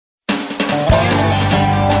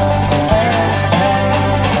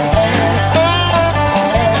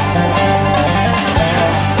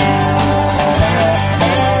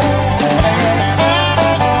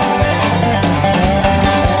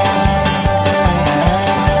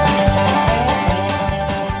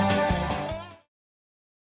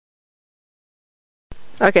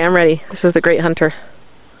Okay, I'm ready. This is the Great Hunter.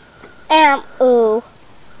 Ooh.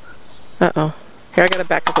 Uh-oh. Here, I gotta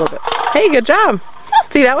back up a little bit. Hey, good job.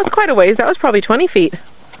 See, that was quite a ways. That was probably 20 feet.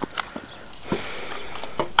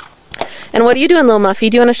 And what are you doing, little Muffy?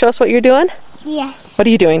 Do you want to show us what you're doing? Yes. What are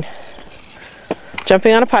you doing?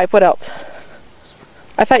 Jumping on a pipe. What else?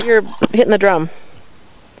 I thought you were hitting the drum.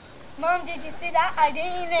 Mom, did you see that? I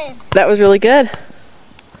didn't even. That was really good.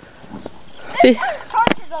 See,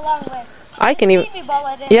 I can even.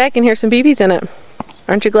 Yeah, I can hear some BBs in it.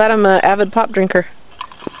 Aren't you glad I'm an avid pop drinker?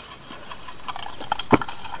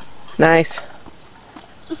 Nice.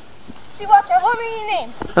 See, watch. I want your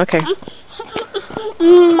name. Okay.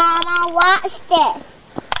 Mama, watch this.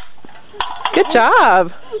 Good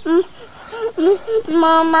job.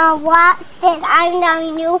 Mama, watch this. I'm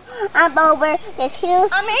telling you, I'm over this huge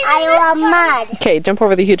pile of mud. Okay, jump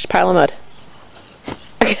over the huge pile of mud.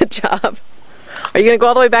 Good job. Are you going to go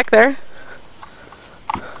all the way back there?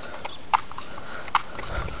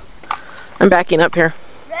 I'm backing up here.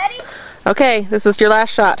 Ready? Okay, this is your last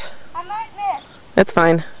shot. I might miss. That's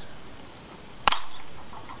fine.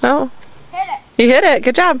 Oh, Hit it. you hit it.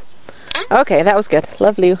 Good job. Okay, that was good.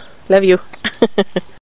 Love you. Love you.